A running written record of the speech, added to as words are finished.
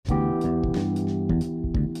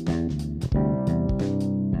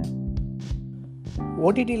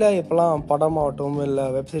ஓடிடியில் இப்போலாம் படமாகட்டும் இல்லை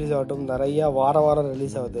வெப்சீரிஸ் ஆகட்டும் நிறையா வாரம்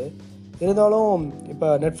ரிலீஸ் ஆகுது. இருந்தாலும் இப்போ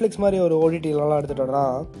நெட்ஃப்ளிக்ஸ் மாதிரி ஒரு ஓடிடிலலாம் எடுத்துட்டோம்னா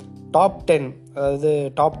டாப் 10, அதாவது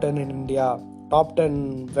top 10 in India, top 10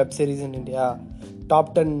 web series in India,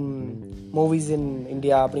 top 10 movies in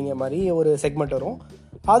India அப்படிங்கிற மாதிரி ஒரு செக்மெண்ட் வரும்.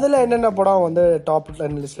 அதில் என்னென்ன படம் வந்து டாப்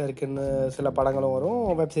 10 லிஸ்ட்டில் இருக்குதுன்னு சில படங்களும் வரும்,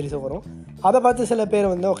 வெப்சீரிஸும் வரும். அதை பார்த்து சில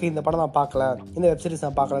பேர் வந்து ஓகே இந்த படம் நான் பார்க்கல, இந்த வெப்சீரிஸ்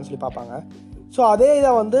நான் பார்க்கலன்னு சொல்லி பார்ப்பாங்க. ஸோ அதே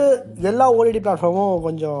இதை வந்து எல்லா ஓடிடி பிளாட்ஃபார்மும்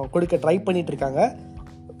கொஞ்சம் கொடுக்க ட்ரை பண்ணிகிட்டு இருக்காங்க.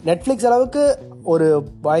 நெட்ஃப்ளிக்ஸ் அளவுக்கு ஒரு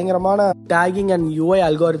பயங்கரமான டேகிங் அண்ட் யூஐ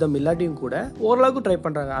அல்காரிதம் இல்லாட்டியும் கூட ஓரளவுக்கு ட்ரை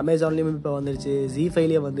பண்ணுறாங்க. அமேசான்லேயும் இப்போ வந்துருச்சு,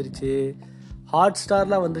 ஜி5லேயே வந்துருச்சு, ஹாட்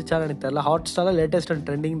ஸ்டாரில் வந்துருச்சான்னு எனக்கு தெரியல. ஹாட் ஸ்டாரில் லேட்டஸ்ட் அண்ட்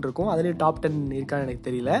ட்ரெண்டிங் இருக்கும், அதுலேயும் டாப் 10 இருக்கான்னு எனக்கு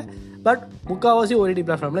தெரியல. பட் முக்கால்வாசி ஓடிடி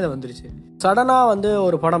பிளாட்ஃபார்மில் இது வந்துருச்சு. சடனாக வந்து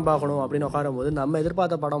ஒரு படம் பார்க்கணும் அப்படின்னு உட்காரும் போது நம்ம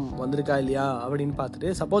எதிர்பார்த்த படம் வந்திருக்கா இல்லையா அப்படின்னு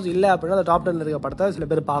பார்த்துட்டு, சப்போஸ் இல்லை அப்படின்னா அந்த டாப் 10 இருக்க படத்தை சில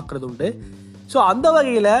பேர் பார்க்குறது உண்டு. ஸோ அந்த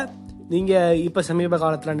வகையில் நீங்கள் இப்போ சமீப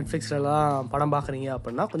காலத்தில் நெட்ஃப்ளிக்ஸ்லாம் படம் பார்க்குறீங்க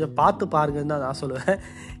அப்படின்னா கொஞ்சம் பார்த்து பாருங்கன்னு தான் நான் சொல்லுவேன்.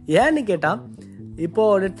 ஏன்னு கேட்டால்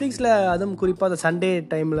இப்போது நெட்ஃப்ளிக்ஸில் அதுவும் குறிப்பாக அந்த சண்டே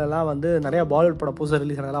டைம்லலாம் வந்து நிறையா பாலிவுட் படம் புதுசாக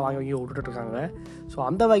ரிலீஸ் ஆனதெல்லாம் வாங்கி விட்டுட்டுருக்காங்க. ஸோ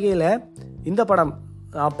அந்த வகையில் இந்த படம்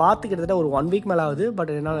நான் பார்த்து கிட்டத்தட்ட ஒரு 1 வீக் மேலே ஆகுது.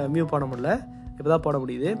 பட் என்னால் Mview போட முடியல, இப்போ தான் போட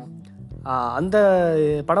முடியுது. அந்த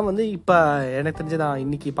படம் வந்து இப்போ எனக்கு தெரிஞ்சு நான்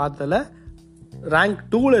இன்றைக்கி பார்த்ததில் ரேங்க்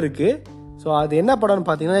 2ல் இருக்குது. ஸோ அது என்ன படம்னு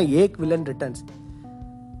பார்த்தீங்கன்னா ஏக் வில்லன் ரிட்டர்ன்ஸ்.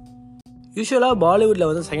 யூஸ்வலாக பாலிவுட்டில்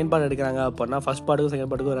வந்து செகண்ட் பார்ட் எடுக்கிறாங்க அப்படின்னா ஃபர்ஸ்ட் பார்ட்டுக்கும் செகண்ட்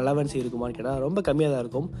பார்ட்டுக்கும் ரெலவன்சி இருக்குமான்னு கேட்டால் ரொம்ப கம்மியாக தான்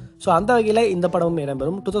இருக்கும். ஸோ அந்த வகையில் இந்த படமும்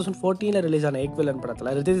இடம்பெறும். 2014 ரிலீஸ் ஆன ஏக் வில்லன் படத்தில்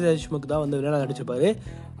ரித்திக் தேஷ்முக் தான் வந்து வில்லனாக நடிச்சிருப்பாரு.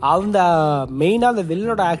 அந்த மெயினாக அந்த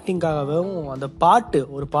வில்லனோட ஆக்டிங்காகவும் அந்த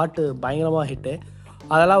ஒரு பாட்டு பயங்கரமாக ஹிட்டு,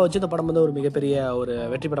 அதெல்லாம் வச்சு இந்த படம் வந்து ஒரு மிகப்பெரிய ஒரு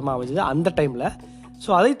வெற்றி படமாக அமைஞ்சது அந்த டைமில். ஸோ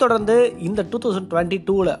அதைத் தொடர்ந்து இந்த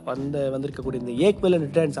 2022 வந்திருக்கக்கூடிய இந்த ஏக் வில்லன்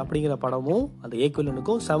ரிட்டர்ன்ஸ் அப்படிங்கிற படமும் அந்த ஏக்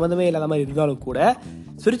வில்லனுக்கும் சம்மந்தமே இல்லாத மாதிரி இருந்தாலும் கூட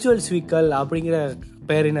ஸ்பிரிச்சுவல் ஸ்வீக்கல் அப்படிங்கிற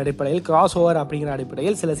பெயரின் அடிப்படையில், கிராஸ் ஓவர் அப்படிங்கிற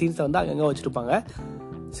அடிப்படையில் சில சீன்ஸை வந்து அங்கங்கே வச்சுருப்பாங்க.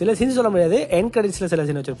 சில சீன்ஸ் சொல்ல முடியாது, எண்ட் கிரெடிட்ஸில் சில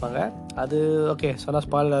சீன் வச்சுருப்பாங்க. அது ஓகே சொன்னால்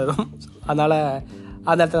ஸ்பாயில் ஆகிடும், அதனால்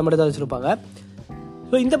அந்த இடத்துல மட்டும் தான் வச்சுருப்பாங்க.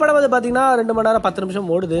 ஸோ இந்த படம் வந்து பார்த்திங்கன்னா 2 மணி நேரம் 10 நிமிஷம்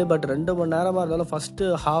ஓடுது. பட் 2 மணி நேரமாக இருந்தாலும் ஃபஸ்ட்டு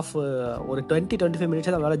ஹாஃப் ஒரு 20-25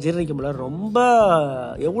 மினிட்ஸ் நம்மளால் ஜீரணிக்க முடியல. ரொம்ப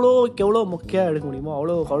எவ்வளோ முக்கியம் எடுக்க முடியுமோ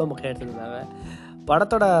அவ்வளோ முக்கியம் எடுத்துருந்தாங்க.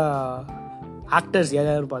 படத்தோட ஆக்டர்ஸ்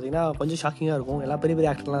யாரும் பார்த்தீங்கன்னா கொஞ்சம் ஷாக்கிங்காக இருக்கும். எல்லாம்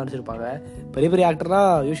பெரிய ஆக்டர்லாம் நடிச்சிருப்பாங்க. பெரிய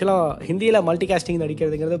ஆக்டர்னால் யூஸ்வலாக ஹிந்தியில் மல்டி காஸ்டிங்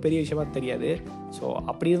நடிக்கிறதுங்கிறது பெரிய விஷயமா தெரியாது. ஸோ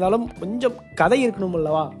அப்படி இருந்தாலும் கொஞ்சம் கதை இருக்கணும்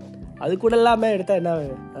அல்லவா, அது கூட எல்லாமே எடுத்தால்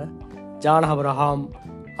என்ன, ஜான் அப்ரஹாம்,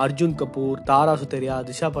 அர்ஜுன் கபூர், தாரா சுத்தேரியா,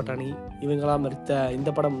 திஷா பட்டானி இவங்கெல்லாம் நடித்த இந்த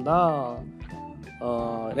படம் தான்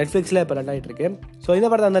நெட்ஃப்ளிக்ஸில் இப்போ ரெண்டாயிட்டிருக்கு. ஸோ இந்த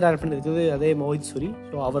படத்தை வந்து டேரக்ட் பண்ணியிருக்குது அதே மோஹித் சூரி.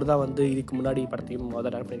 ஸோ அவர் தான் வந்து இதுக்கு முன்னாடி படத்தையும்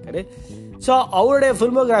டேரக்ட் பண்ணியிருக்காரு. ஸோ அவருடைய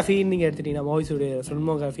ஃபில்மோகிராஃபின்னு நீங்கள் எடுத்துட்டீங்கன்னா, மோஹித் சூரிய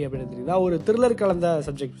ஃபில்மோகிராஃபி அப்படின்னு எடுத்துட்டிங்கன்னா ஒரு த்ரில்லர் கலந்த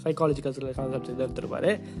சப்ஜெக்ட், சைக்காலஜிக்கல் த்ரில்லர் கலந்த சப்ஜெக்ட் தான்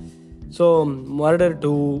எடுத்துருப்பாரு. So Murder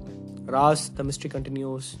 2, Raaz, the mystery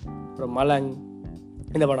continues, அப்புறம் மலங்,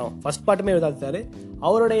 இந்த படம் ஃபஸ்ட் பார்ட்டுமே எடுத்தாரு.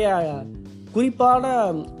 அவருடைய குறிப்பான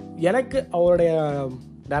எனக்கு அவருடைய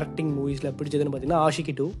டைரக்டிங் மூவிஸில் பிடிச்சதுன்னு பார்த்தீங்கன்னா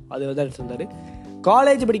ஆஷிகி 2, அது வந்து எடுத்திருந்தார்.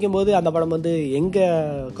 காலேஜ் படிக்கும்போது அந்த படம் வந்து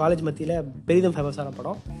எங்கள் காலேஜ் மத்தியில் பெரிதும் ஃபேமஸான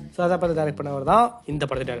படம். ஸோ அதை பார்த்து டைரக்ட் பண்ணவர் தான் இந்த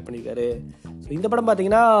படத்தை டைரக்ட் பண்ணியிருக்காரு. ஸோ இந்த படம்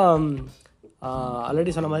பார்த்தீங்கன்னா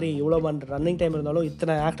ஆல்ரெடி சொன்ன மாதிரி இவ்வளோ ரன்னிங் டைம் இருந்தாலும்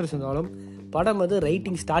இத்தனை ஆக்டர்ஸ் இருந்தாலும் படம் வந்து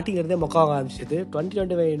ரைட்டிங் ஸ்டார்டிங்கிறதே மொக்காக ஆரம்பிச்சிது.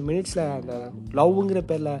 20-25 மினிட்ஸில் அந்த லவ்ங்கிற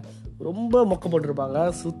பேரில் ரொம்ப மொக்க போட்டிருப்பாங்க,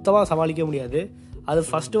 சுத்தமாக சமாளிக்க முடியாது. அது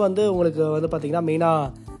ஃபஸ்ட்டு வந்து உங்களுக்கு வந்து பார்த்திங்கன்னா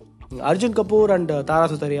மெயினாக அர்ஜுன் கபூர் அண்ட் தாரா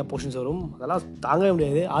சுத்தேரியா போர்ஷன்ஸ் வரும், அதெல்லாம் தாங்கவே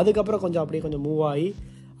முடியாது. அதுக்கப்புறம் கொஞ்சம் மூவ் ஆகி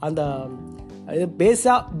அந்த இது பேஸ்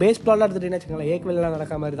பிளாட்டாக எடுத்துகிட்டீங்கன்னு வச்சுக்கோங்களேன், ஏக் வில்லன்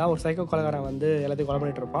நடக்கிற மாதிரி தான் ஒரு சைக்கோ கொலைகாரன் வந்து எல்லாத்தையும் கொலை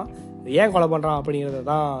பண்ணிகிட்டு இருப்பான். ஏன் கொலை பண்ணுறான் அப்படிங்கிறத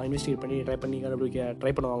தான் இன்வெஸ்டிகேட் பண்ணி கண்டுபிடிக்க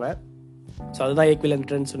ட்ரை பண்ணுவாங்க. ஸோ அதுதான் ஏக் வில்லன்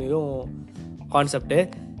ரிட்டர்ன்ஸ் சொல்லிடும் கான்செப்ட்டு.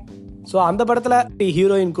 ஸோ அந்த படத்தில்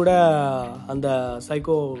ஹீரோயின் கூட அந்த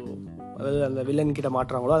சைக்கோ, அதாவது அந்த வில்லன் கிட்ட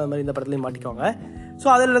மாட்டுறாங்களோ அது மாதிரி இந்த படத்துலையும் மாட்டிக்குவாங்க. ஸோ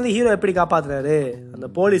அதிலேருந்து ஹீரோ எப்படி காப்பாற்றுறாரு, அந்த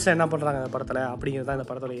போலீஸை என்ன பண்ணுறாங்க அந்த படத்தில் அப்படிங்கிறது தான் இந்த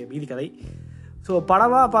படத்துடைய மீதி கதை. ஸோ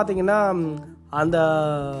படமாக பார்த்தீங்கன்னா அந்த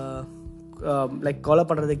லைக் கொலை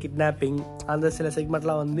பண்ணுறது, கிட்னாப்பிங், அந்த சில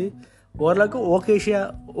செக்மெண்ட்லாம் வந்து ஓரளவுக்கு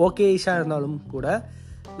ஓகேஷாக இருந்தாலும் கூட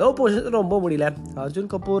லவ் போர்ஷன் ரொம்ப முடியல.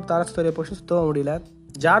 அர்ஜுன் கபூர், தாரா சுத்தேரியா போர்ஷன் சுத்தமாக முடியல.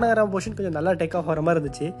 ஜானகராம் போர்ஷன் கொஞ்சம் நல்லா டேக் ஆஃப் ஆகிற மாதிரி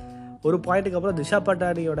இருந்துச்சு. ஒரு பாயிண்ட்டுக்கு அப்புறம் திஷா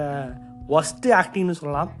பட்டானியோட ஒஸ்ட்டு ஆக்டிங்னு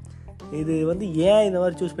சொல்லலாம். இது வந்து ஏன் இந்த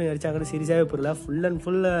மாதிரி சூஸ் பண்ணி நடிச்சாங்கன்னு சீரியஸாகவே புரியல. ஃபுல் அண்ட்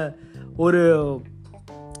ஃபுல்லு ஒரு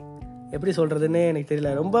எப்படி சொல்கிறதுன்னு எனக்கு தெரியல,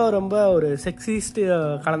 ரொம்ப ஒரு செக்ஸிஸ்ட்டு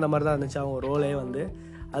கலந்த மாதிரி தான் இருந்துச்சு அவங்க ரோலே வந்து.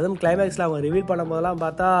 அதுவும் கிளைமேக்ஸில் அவங்க ரிவீல் பண்ணும்போதெல்லாம்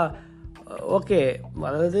பார்த்தா ஓகே,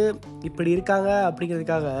 அதாவது இப்படி இருக்காங்க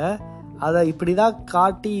அப்படிங்கிறதுக்காக அதை இப்படி தான்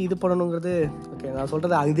காட்டி இது பண்ணணுங்கிறது ஓகே. நான்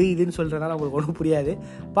சொல்கிறது அது இதுன்னு சொல்கிறதுனால உங்களுக்கு ஒன்றும் புரியாது.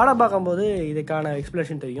 படம் பார்க்கும்போது இதுக்கான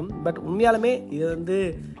எக்ஸ்ப்ளனேஷன் தெரியும். பட் உண்மையாலுமே இது வந்து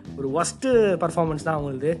ஒரு ஒஸ்ட்டு பர்ஃபார்மன்ஸ் தான்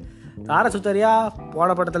அவங்களுக்கு. தார சுத்தரியா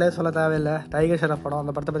போன படத்துலேயே சொல்ல தேவையில்லை. டைகர் ஷெராஃப் படம்,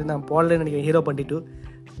 அந்த படத்தை பற்றி நான் போடலன்னு நினைக்கிறேன். ஹீரோ 22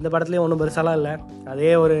 இந்த படத்துலேயும் ஒன்றும் பெருசாலாம் இல்லை,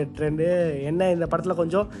 அதே ஒரு ட்ரெண்டு. என்ன இந்த படத்தில்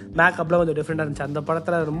கொஞ்சம் மேக்கப்லாம் கொஞ்சம் டிஃப்ரெண்ட்டாக இருந்துச்சு. அந்த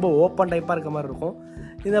படத்தில் ரொம்ப ஓப்பன் டைப்பாக இருக்க மாதிரி இருக்கும்.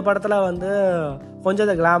 இந்த படத்தில் வந்து கொஞ்சம்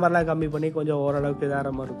இந்த கிளாமர்லாம் கம்மி பண்ணி கொஞ்சம் ஓரளவுக்கு இதாகிற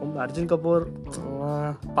மாதிரி இருக்கும். அர்ஜுன் கபூர்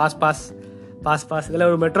பாஸ் இதில்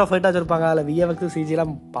ஒரு மெட்ரோ ஃபைட்டாக வச்சுருப்பாங்க. அதில் விஎஃப்எக்ஸ்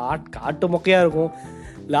சிஜிலாம் காட்டு மொக்கையாக இருக்கும்.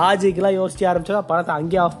 லாஜிக்கெலாம் யோசிச்சு ஆரம்பிச்சோன்னா படத்தை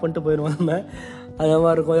அங்கேயே ஆஃப் பண்ணிட்டு போயிடுவோம் நம்ம. அந்த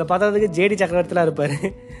மாதிரி இருக்கும். இதை பார்த்துறதுக்கு ஜேடி சக்கரவர்த்திலாம் இருப்பார்.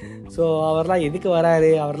 ஸோ அவர்லாம் எதுக்கு வராரு,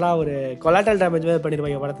 அவர்லாம் ஒரு கொலாட்டல் டேமேஜ் மாதிரி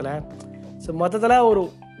பண்ணியிருப்பாங்க படத்தில். ஸோ மொத்தத்தில்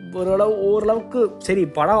ஓரளவுக்கு சரி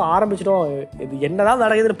படம் ஆரம்பிச்சிட்டோம், இது என்ன தான்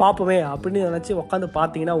நடக்குதுன்னு பார்ப்போமே அப்படின்னு நினச்சி உட்காந்து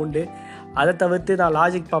பார்த்தீங்கன்னா உண்டு. அதை தவிர்த்து நான்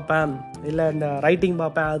லாஜிக் பார்ப்பேன், இல்லை இந்த ரைட்டிங்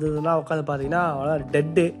பார்ப்பேன், அது இதெல்லாம் உட்காந்து பார்த்தீங்கன்னா அவ்வளோ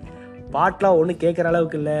டெட்டு. பாட்டெலாம் ஒன்றும் கேட்குற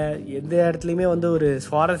அளவுக்கு இல்லை. எந்த இடத்துலையுமே வந்து ஒரு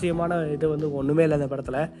சுவாரஸ்யமான இது வந்து ஒன்றுமே இல்லை இந்த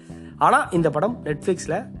படத்தில். ஆனால் இந்த படம்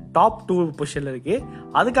நெட்ஃப்ளிக்ஸில் டாப் 2 பொசிஷனில் இருக்குது.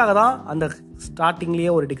 அதுக்காக தான் அந்த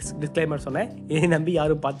ஸ்டார்டிங்லேயே ஒரு டிஸ்க்ளைமர் சொன்னேன், இதை நம்பி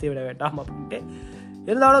யாரும் பார்த்தே விட வேண்டாம் அப்படின்ட்டு.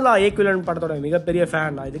 இருந்தாலும் நான் ஏக்விலன் படத்தோட மிகப்பெரிய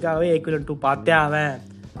ஃபேன். நான் இதுக்காகவே ஏக்விலன் 2 பார்த்தே ஆவேன்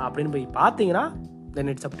அப்படின்னு போய் பார்த்தீங்கன்னா then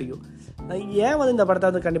it's up to you. ஏன் வந்து இந்த படத்தை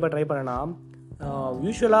வந்து கண்டிப்பாக ட்ரை பண்ணேன்னா,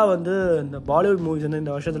 யூஸ்வலாக வந்து இந்த பாலிவுட் மூவிஸ் வந்து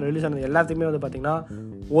இந்த வருஷத்தில் ரிலீஸ் ஆனது எல்லாத்தையுமே வந்து பார்த்திங்கன்னா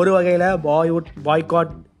ஒரு வகையில்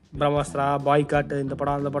பாய்காட், பிரம்மாஸ்திரா, பாய்காட், இந்த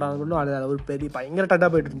படம் அந்த படம் அது ஒரு பெரிய பயங்கர டட்டாக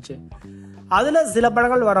போயிட்டு இருந்துச்சு. அதில் சில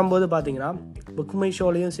படங்கள் வரும்போது பார்த்தீங்கன்னா புக் மை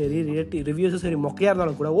ஷோலையும் சரி, ரிவ்யூஸும் சரி மொக்கையாக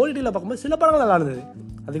இருந்தாலும் கூட ஓடிடியில் பார்க்கும்போது சில படங்கள் நல்லா இருந்தது.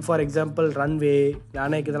 அதுக்கு ஃபார் எக்ஸாம்பிள் ரன்வே,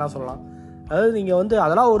 நானேக்கு இதெல்லாம் சொல்லலாம். அதாவது நீங்கள் வந்து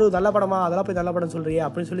அதெல்லாம் ஒரு நல்ல படமா, அதெல்லாம் போய் நல்ல படம் சொல்கிறியே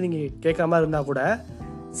அப்படின்னு சொல்லி நீங்கள் கேட்குற மாதிரி இருந்தால் கூட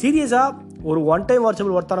சீரியஸாக ஒரு ஒன் டைம்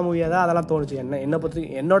வாட்சபிள் ஒர்த்தான மூவியாக தான் அதெல்லாம் தோணுச்சு. என்னை பற்றி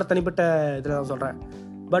என்னோட தனிப்பட்ட இதில் தான் சொல்கிறேன்.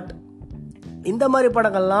 பட் இந்த மாதிரி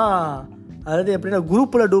படங்கள்லாம் அதாவது எப்படின்னா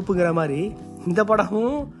குரூப்பில் டூப்புங்கிற மாதிரி இந்த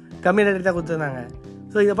படமும் கம்மி ரேட்டு தான் கொடுத்துருந்தாங்க.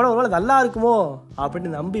 ஸோ இந்த படம் ஒருவேளை நல்லா இருக்குமோ அப்படின்னு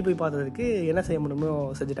நம்பி போய் பார்த்ததுக்கு என்ன செய்ய முடியுமோ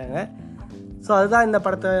செஞ்சுட்டாங்க. ஸோ அதுதான் இந்த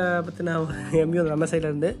படத்தை பற்றின எம்யூ நம்ம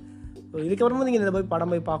சைட்லேருந்து. ஸோ இதுக்கப்புறமா நீங்கள் இந்த போய்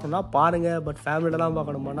படம் போய் பார்க்கணுன்னா பாருங்கள். பட் ஃபேமிலியிலலாம்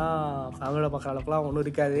பார்க்கணுமானா ஃபேமிலியில் பார்க்குற அளவுக்குலாம் ஒன்றும்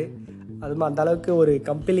இருக்காது. அதுமாதிரி அந்த அளவுக்கு ஒரு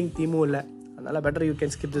கம்பெலிங் தீமும் இல்லை. அதனால் better you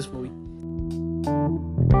can skip this movie.